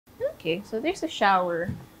Okay, so there's a shower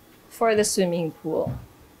for the swimming pool.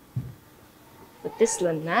 But this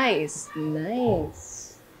one, nice. You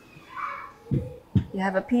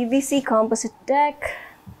have a PVC composite deck,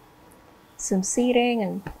 some seating,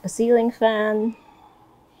 and a ceiling fan.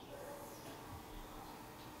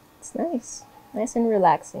 It's nice and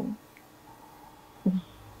relaxing.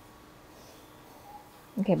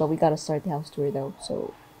 Okay, but we gotta start the house tour though,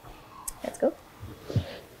 so let's go.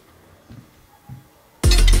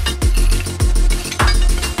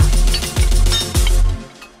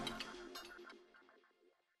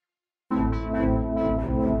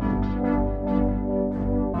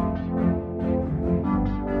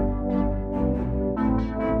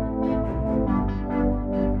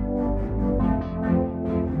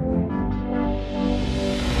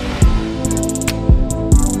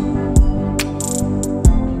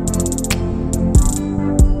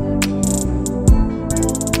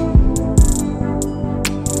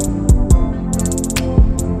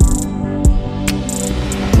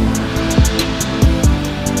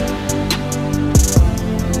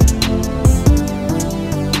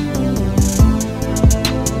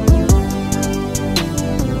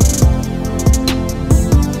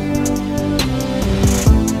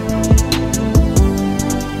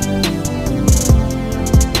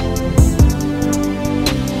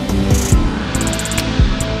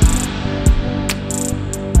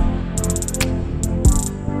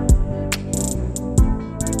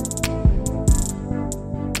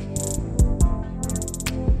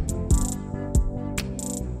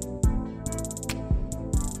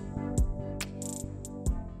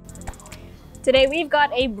 Today we've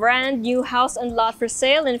got a brand new house and lot for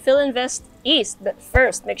sale in Filinvest East. But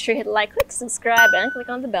first, make sure you hit like, click subscribe, and click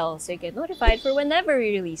on the bell so you get notified for whenever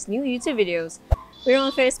we release new YouTube videos. We're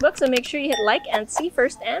on Facebook, so make sure you hit like and see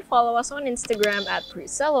first, and follow us on Instagram at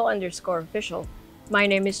Presello_official. My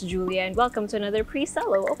name is Julia, and welcome to another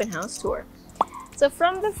Presello open house tour. So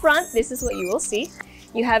from the front, this is what you will see.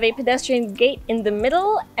 You have a pedestrian gate in the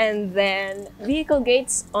middle, and then vehicle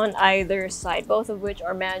gates on either side, both of which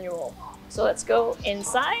are manual. So let's go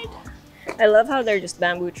inside. I love how they're just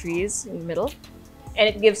bamboo trees in the middle, and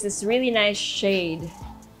it gives this really nice shade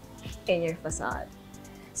in your facade.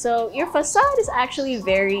 So your facade is actually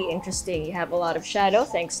very interesting. You have a lot of shadow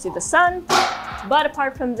thanks to the sun, but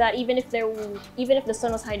apart from that, even if the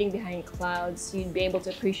sun was hiding behind clouds, you'd be able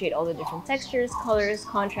to appreciate all the different textures, colors,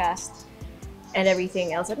 contrast, and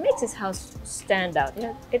everything else that makes this house stand out. You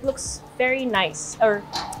know, it looks very nice, or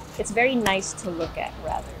it's very nice to look at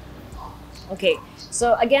rather. Okay,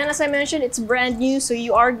 so again, as I mentioned, it's brand new, so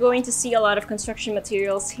you are going to see a lot of construction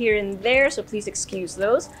materials here and there, so please excuse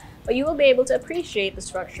those, but you will be able to appreciate the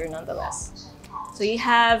structure nonetheless. So you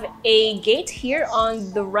have a gate here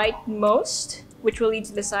on the rightmost, which will lead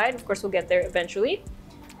to the side. Of course, we'll get there eventually.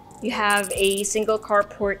 You have a single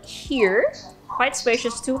carport here, quite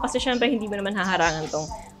spacious too, kasi syempre hindi mo naman haharangan tong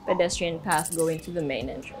pedestrian path going to the main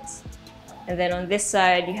entrance. And then on this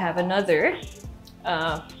side, you have another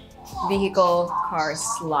vehicle car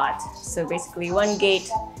slot. So basically one gate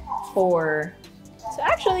for... So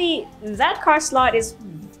actually, that car slot is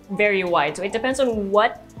very wide. So it depends on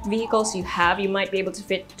what vehicles you have. You might be able to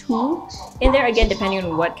fit 2 in there, again, depending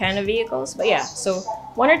on what kind of vehicles. But yeah, so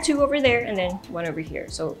 1 or 2 over there and then 1 over here.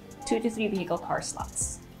 So 2 to 3 vehicle car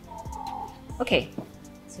slots. Okay,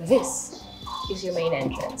 so this is your main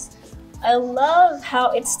entrance. I love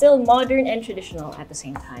how it's still modern and traditional at the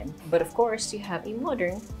same time. But of course, you have a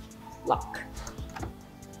modern lock.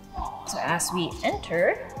 So as we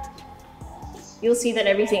enter, you'll see that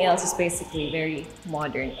everything else is basically very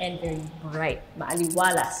modern and very bright,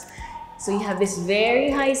 maaliwalas. So you have this very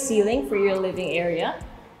high ceiling for your living area,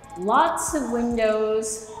 lots of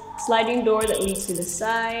windows, sliding door that leads to the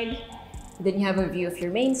side. Then you have a view of your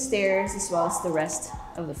main stairs as well as the rest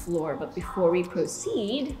of the floor. But before we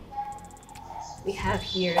proceed, we have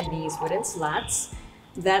here these wooden slats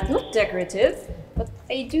that look decorative, but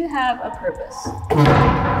they do have a purpose.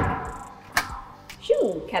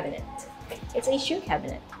 Shoe cabinet. It's a shoe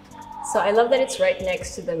cabinet. So I love that it's right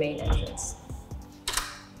next to the main entrance.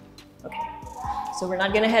 Okay, so we're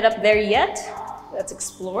not gonna head up there yet. Let's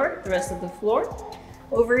explore the rest of the floor.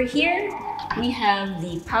 Over here, we have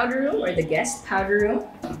the powder room, or the guest powder room.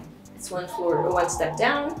 It's one step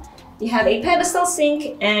down. You have a pedestal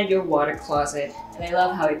sink and your water closet. And I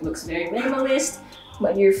love how it looks very minimalist,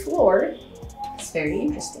 but your floor is very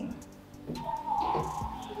interesting.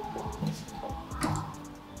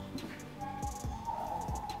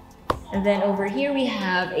 And then over here we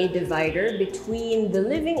have a divider between the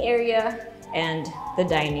living area and the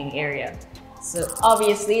dining area. So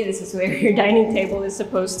obviously this is where your dining table is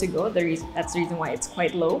supposed to go. That's the reason why it's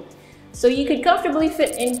quite low. So you could comfortably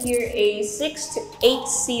fit in here a 6 to 8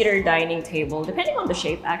 seater dining table, depending on the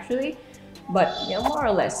shape actually. But you know, more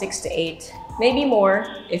or less 6 to 8, maybe more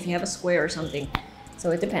if you have a square or something.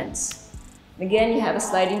 So it depends. Again, you have a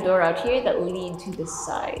sliding door out here that will lead to the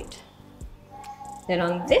side. Then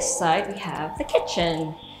on this side, we have the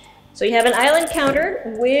kitchen. So you have an island counter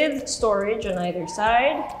with storage on either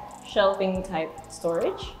side, shelving type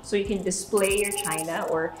storage. So you can display your china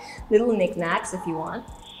or little knickknacks if you want.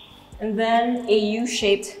 And then a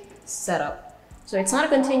U-shaped setup. So it's not a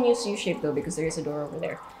continuous U-shape though, because there is a door over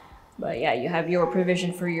there. But yeah, you have your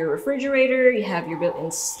provision for your refrigerator, you have your built-in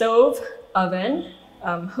stove, oven,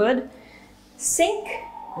 hood, sink,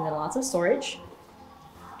 and then lots of storage.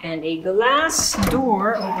 And a glass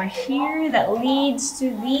door over here that leads to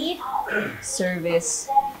the service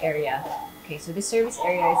area. Okay, so this service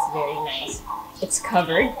area is very nice. It's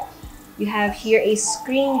covered. You have here a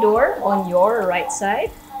screen door on your right side.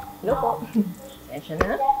 No po. Attention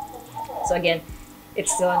na. So again,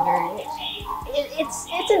 it's still under, it's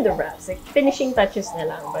in the wraps, like finishing touches na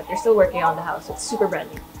lang, but they're still working on the house. It's super brand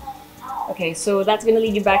new. Okay, so that's gonna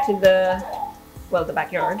lead you back to the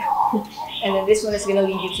backyard. And then this one is gonna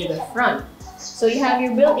lead you to the front. So you have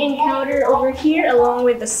your built-in counter over here along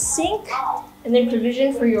with the sink and then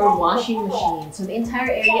provision for your washing machine. So the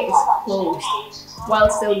entire area is closed while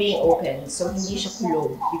still being open. So hindi siya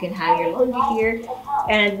kulog. You can hang your laundry here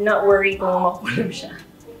and not worry kung makulog siya.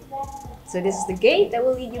 So this is the gate that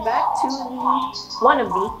will lead you back to one of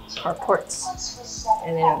the carports.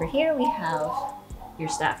 And then over here we have your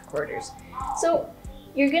staff quarters. So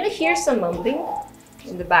you're gonna hear some mumbling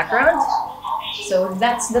in the background. So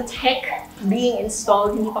that's the tech being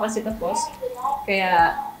installed. Hindi pa kasi tapos.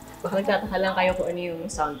 Kaya baka nagtataka lang kayo kung ano yung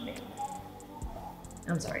sound na yun.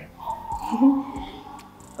 I'm sorry.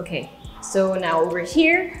 Okay, so now over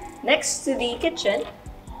here, next to the kitchen,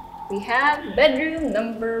 we have bedroom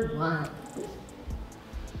number 1.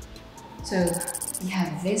 So you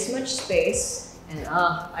have this much space, and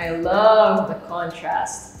I love the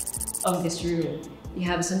contrast of this room. You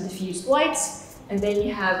have some diffused whites, and then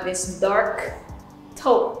you have this dark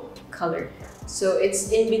taupe color. So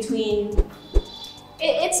it's in between,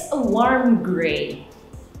 it's a warm gray,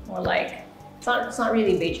 more like, it's not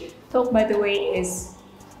really beige. Taupe, by the way, is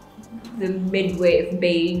the midway of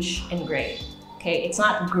beige and gray. Okay, it's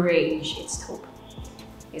not grayish, it's taupe.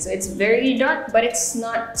 Okay, so it's very dark, but it's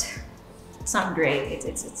not gray.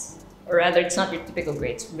 Or rather, it's not your typical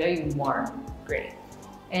gray. It's very warm gray,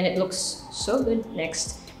 and it looks so good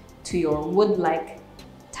next to your wood-like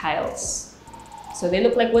tiles. So they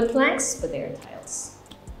look like wood planks, but they are tiles.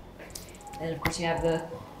 And of course, you have the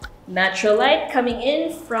natural light coming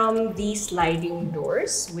in from the sliding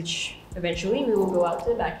doors, which eventually we will go out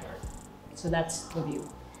to the backyard. So that's the view.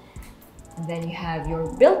 And then you have your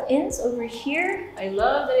built-ins over here. I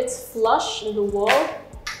love that it's flush in the wall.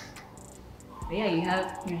 But yeah, you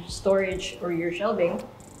have your storage or your shelving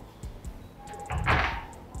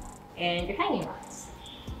and your hanging rods.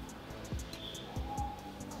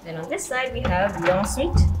 Then on this side, we have the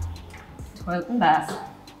ensuite, toilet and bath,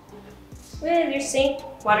 with your sink,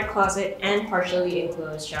 water closet, and partially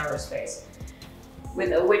enclosed shower space.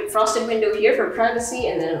 With a frosted window here for privacy,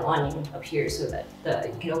 and then an awning up here so that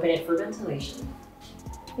you can open it for ventilation.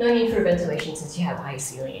 No need for ventilation since you have high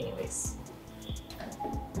ceiling anyways.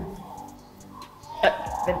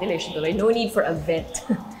 Ventilation tuloy. No need for a vent.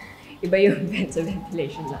 Iba yung vent sa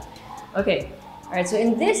ventilation lang. Okay. Alright, so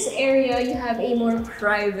in this area, you have a more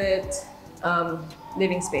private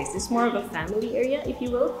living space. This is more of a family area, if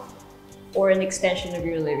you will, or an extension of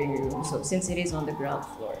your living room. So since it is on the ground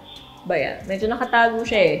floor. But yeah, medyo nakatago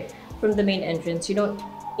siya eh from the main entrance. You don't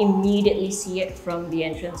immediately see it from the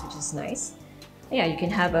entrance, which is nice. Yeah, you can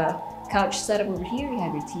have a couch setup over here. You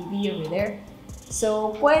have your TV over there.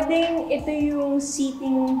 So pwedeng ito yung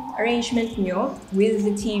seating arrangement nyo with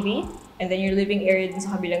the TV, and then your living area din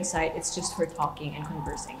sa kabilang side, it's just for talking and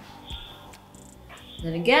conversing.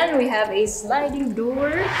 Then again, we have a sliding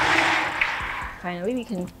door. Finally, we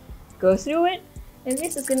can go through it, and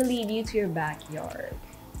this is gonna lead you to your backyard,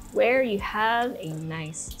 where you have a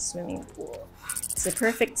nice swimming pool. It's the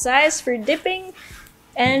perfect size for dipping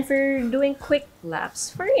and for doing quick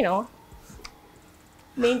laps for, you know,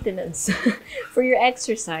 maintenance, for your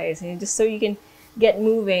exercise, and just so you can get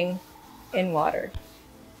moving in water.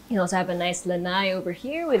 You also have a nice lanai over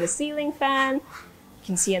here with a ceiling fan. You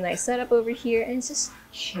can see a nice setup over here, and it's just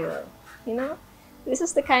chill, you know? This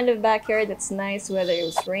is the kind of backyard that's nice whether it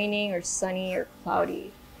was raining or sunny or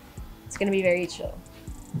cloudy. It's gonna be very chill.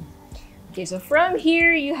 Okay, so from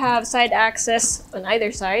here, you have side access on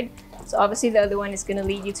either side. So obviously the other one is gonna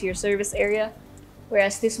lead you to your service area.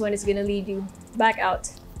 whereas this one is gonna lead you back out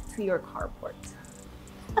to your carport,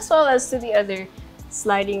 as well as to the other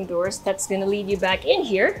sliding doors that's gonna lead you back in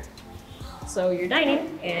here. So you're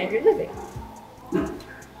dining and you're living.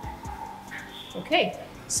 Okay,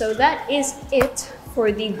 so that is it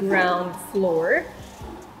for the ground floor.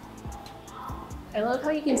 I love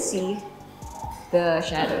how you can see the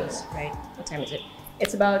shadows, right? What time is it?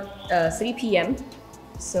 It's about 3 p.m.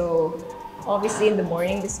 So obviously in the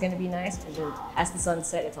morning this is gonna be nice, and then as the sun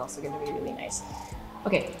sets, it's also gonna be really nice.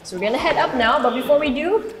 Okay, so we're gonna head up now, but before we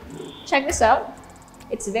do, check this out.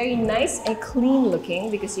 It's very nice and clean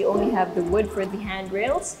looking because you only have the wood for the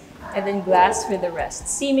handrails and then glass for the rest.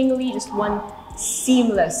 Seemingly just one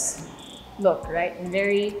seamless look, right? And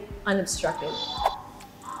very unobstructed.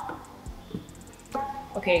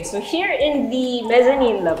 Okay, so here in the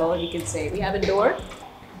mezzanine level, you could say, we have a door,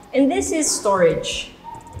 and this is storage.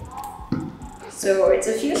 So it's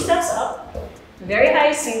a few steps up, very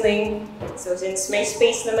high ceiling. So since may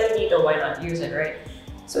space naman dito, why not use it, right?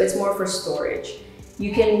 So it's more for storage.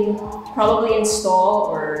 You can probably install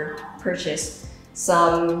or purchase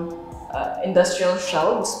some industrial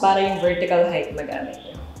shelves para yung vertical height magamit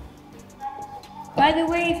nyo. By the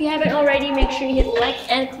way, if you haven't already, make sure you hit like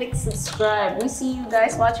and click subscribe. We see you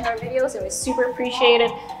guys watching our videos and we super appreciate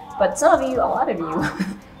it. But some of you, a lot of you,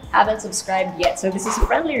 haven't subscribed yet. So this is a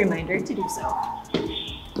friendly reminder to do so.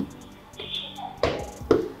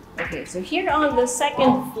 Okay, so here on the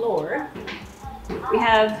second floor, we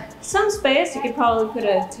have some space. You could probably put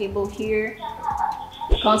a table here.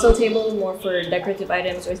 Console table, more for decorative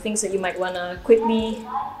items or things that you might want to quickly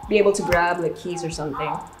be able to grab, like keys or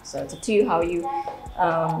something. So it's up to you how you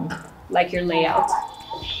like your layout.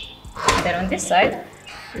 And then on this side,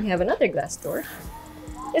 we have another glass door.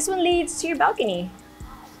 This one leads to your balcony.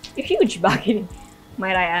 Your huge balcony,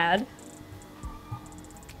 might I add.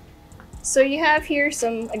 So you have here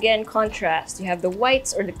some, again, contrast. You have the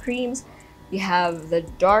whites or the creams. You have the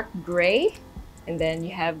dark gray. And then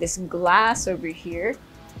you have this glass over here,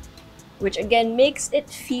 which again makes it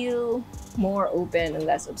feel more open and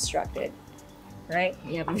less obstructed, right?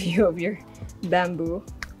 You have a view of your bamboo.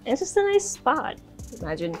 And it's just a nice spot.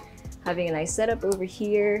 Imagine having a nice setup over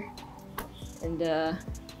here and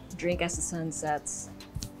drink as the sun sets.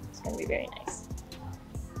 It's gonna be very nice.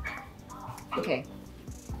 Okay,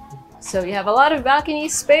 so you have a lot of balcony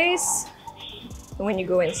space. And when you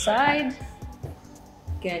go inside,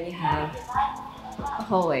 again, you have a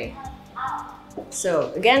hallway.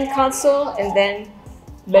 So again, console and then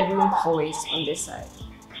bedroom hallways on this side.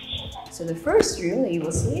 So the first room that you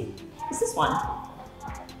will see is this one.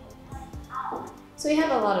 So you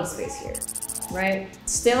have a lot of space here, right?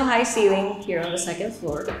 Still high ceiling here on the second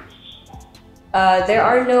floor. There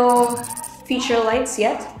are no feature lights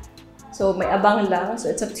yet. So may abang lang, so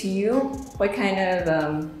it's up to you what kind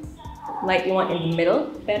of light you want in the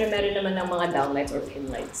middle. Pero meron naman ng mga downlights or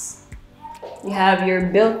pin lights. You have your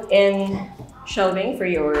built-in shelving for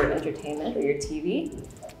your entertainment or your TV.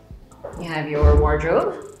 You have your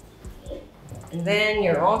wardrobe. And then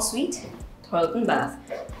your ensuite, toilet and bath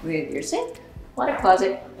with your sink, water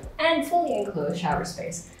closet, and fully enclosed shower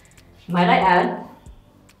space. Might I add,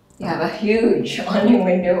 you have a huge awning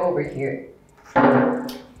window over here.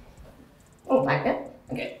 Oh, magnet?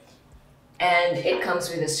 Okay. And it comes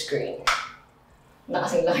with a screen.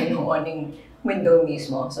 Nakasing laki ng awning window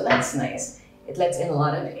mismo, so that's nice. It lets in a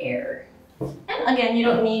lot of air. And again, you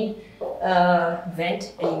don't need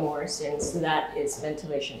vent anymore since that is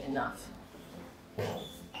ventilation enough.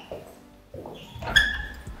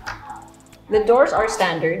 The doors are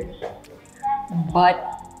standard, but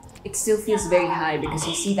it still feels very high because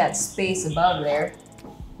you see that space above there.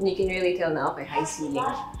 And you can really tell now, okay, high ceiling.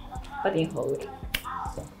 But in hallway.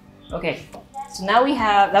 Okay, so now we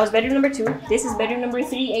have, that was bedroom number 2. This is bedroom number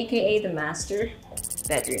 3, aka the master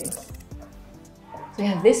bedroom. So you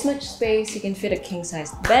have this much space, you can fit a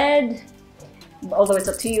king-sized bed. Although it's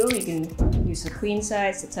up to you, you can use a queen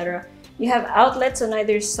size, etc. You have outlets on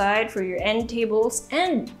either side for your end tables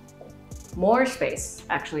and more space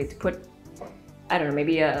actually to put, I don't know,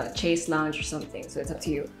 maybe a chaise lounge or something. So it's up to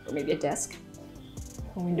you, or maybe a desk.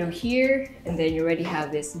 A window here, and then you already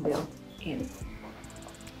have this built in.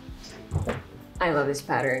 I love this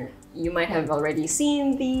pattern. You might have already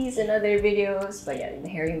seen these in other videos, but yeah, in the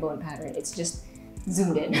herringbone pattern, it's just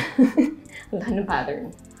zoomed in. London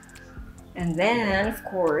pattern. And then, of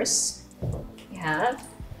course, you have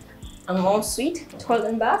an ensuite, toilet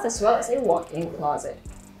and bath, as well as a walk-in closet.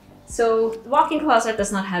 So the walk-in closet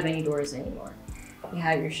does not have any doors anymore. You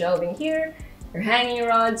have your shelving here, your hanging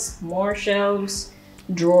rods, more shelves,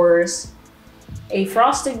 drawers, a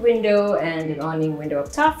frosted window and an awning window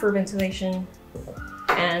up top for ventilation,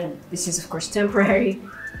 And this is of course temporary,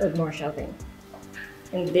 with more shelving.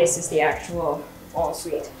 And this is the actual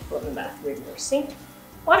ensuite toilet and bath with your sink,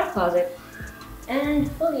 water closet,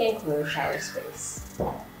 and fully enclosed shower space.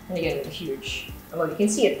 And again, with a huge, well, you can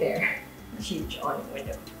see it there, a huge awning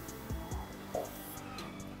window.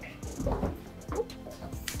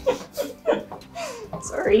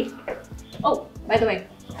 Sorry. Oh, by the way,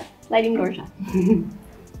 sliding door shut.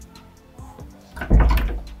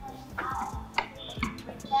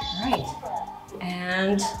 Alright,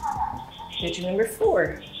 and bedroom number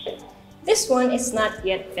 4. This one is not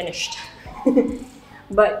yet finished.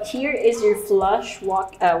 But here is your flush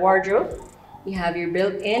wardrobe. You have your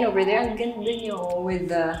built-in over there. Ang ganda nyo with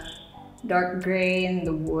the dark gray and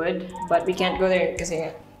the wood. But we can't go there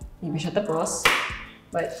kasi hindi siya tapos.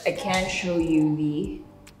 But I can show you the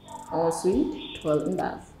ensuite toilet and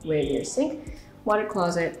bath with your sink, water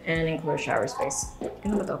closet, and enclosed shower space.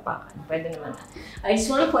 Ganun ba ito pakan? Pwede naman. I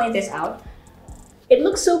just want to point this out. It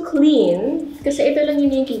looks so clean kasi ito lang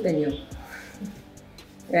yung nakikita nyo.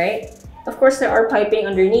 Right? Of course, there are piping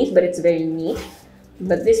underneath, but it's very neat.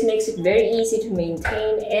 But this makes it very easy to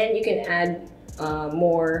maintain, and you can add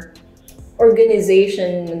more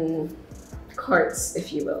organization carts,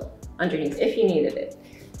 if you will, underneath if you needed it.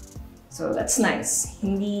 So that's nice.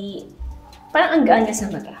 Hindi, parang ang gaan niya sa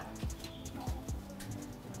mata.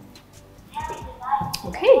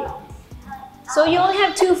 Okay. So you only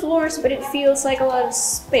have 2 floors, but it feels like a lot of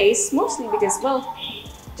space, mostly because, well,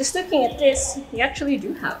 just looking at this, you actually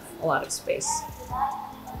do have a lot of space.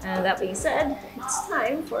 And that being said, it's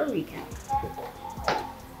time for a recap.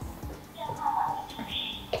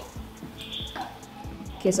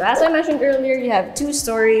 Okay, so as I mentioned earlier, you have 2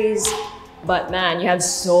 stories, but man, you have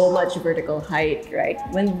so much vertical height, right?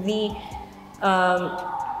 When the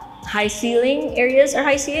high ceiling areas are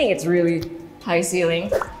high ceiling, it's really high ceiling.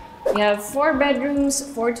 You have 4 bedrooms,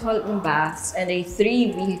 4 toilet and baths, and a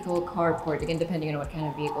 3-vehicle carport, again, depending on what kind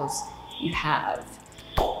of vehicles you have.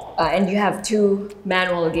 And you have 2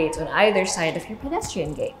 manual gates on either side of your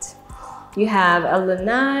pedestrian gate. You have a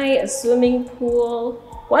lanai, a swimming pool.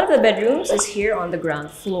 One of the bedrooms is here on the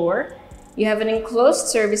ground floor. You have an enclosed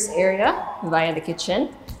service area via the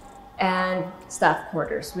kitchen and staff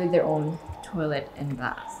quarters with their own toilet and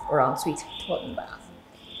bath, or ensuite toilet and bath.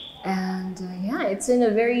 And yeah, it's in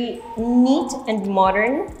a very neat and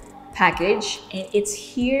modern package, and it's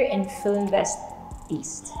here in Filinvest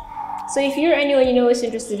East. So if you're anyone you know is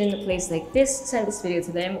interested in a place like this, send this video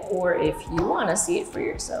to them, or if you want to see it for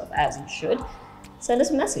yourself, as you should, send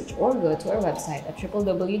us a message or go to our website at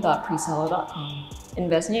www.presello.com.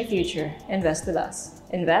 Invest in your future. Invest with us.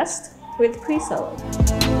 Invest with Presello.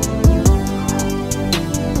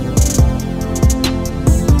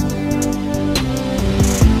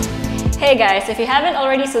 Hey guys, if you haven't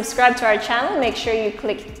already subscribed to our channel, make sure you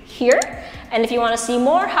click here. And if you want to see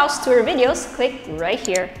more house tour videos, click right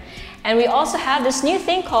here. And we also have this new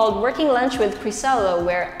thing called Working Lunch with Presello,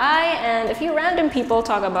 where I and a few random people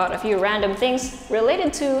talk about a few random things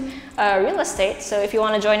related to real estate. So if you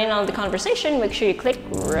want to join in on the conversation, make sure you click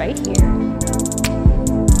right here.